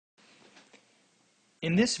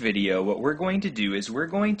In this video, what we're going to do is we're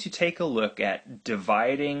going to take a look at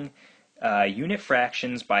dividing unit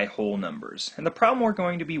fractions by whole numbers. And the problem we're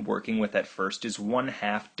going to be working with at first is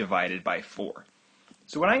 1/2 divided by 4.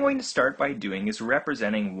 So what I'm going to start by doing is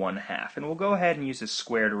representing 1/2, and we'll go ahead and use a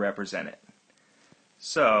square to represent it.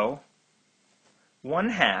 So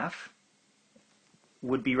 1/2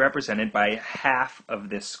 would be represented by half of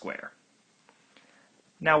this square.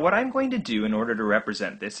 Now what I'm going to do in order to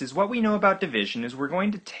represent this is what we know about division is we're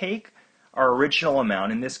going to take our original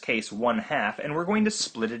amount, in this case 1/2, and we're going to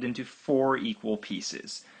split it into 4 equal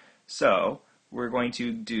pieces. So we're going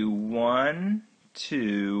to do 1,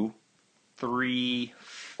 2, 3,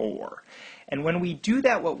 4. And when we do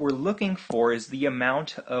that, what we're looking for is the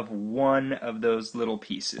amount of one of those little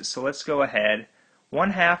pieces. So let's go ahead.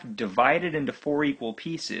 1/2 divided into 4 equal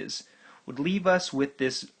pieces would leave us with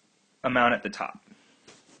this amount at the top.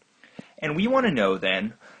 And we want to know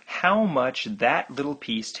then how much that little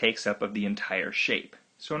piece takes up of the entire shape.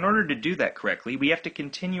 So in order to do that correctly, we have to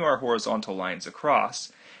continue our horizontal lines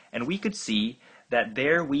across, and we could see that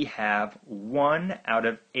there we have 1 out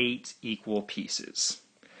of 8 equal pieces.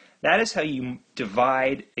 That is how you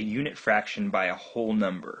divide a unit fraction by a whole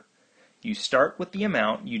number. You start with the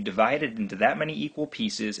amount, you divide it into that many equal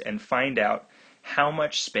pieces, and find out how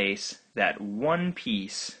much space that one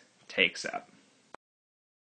piece takes up.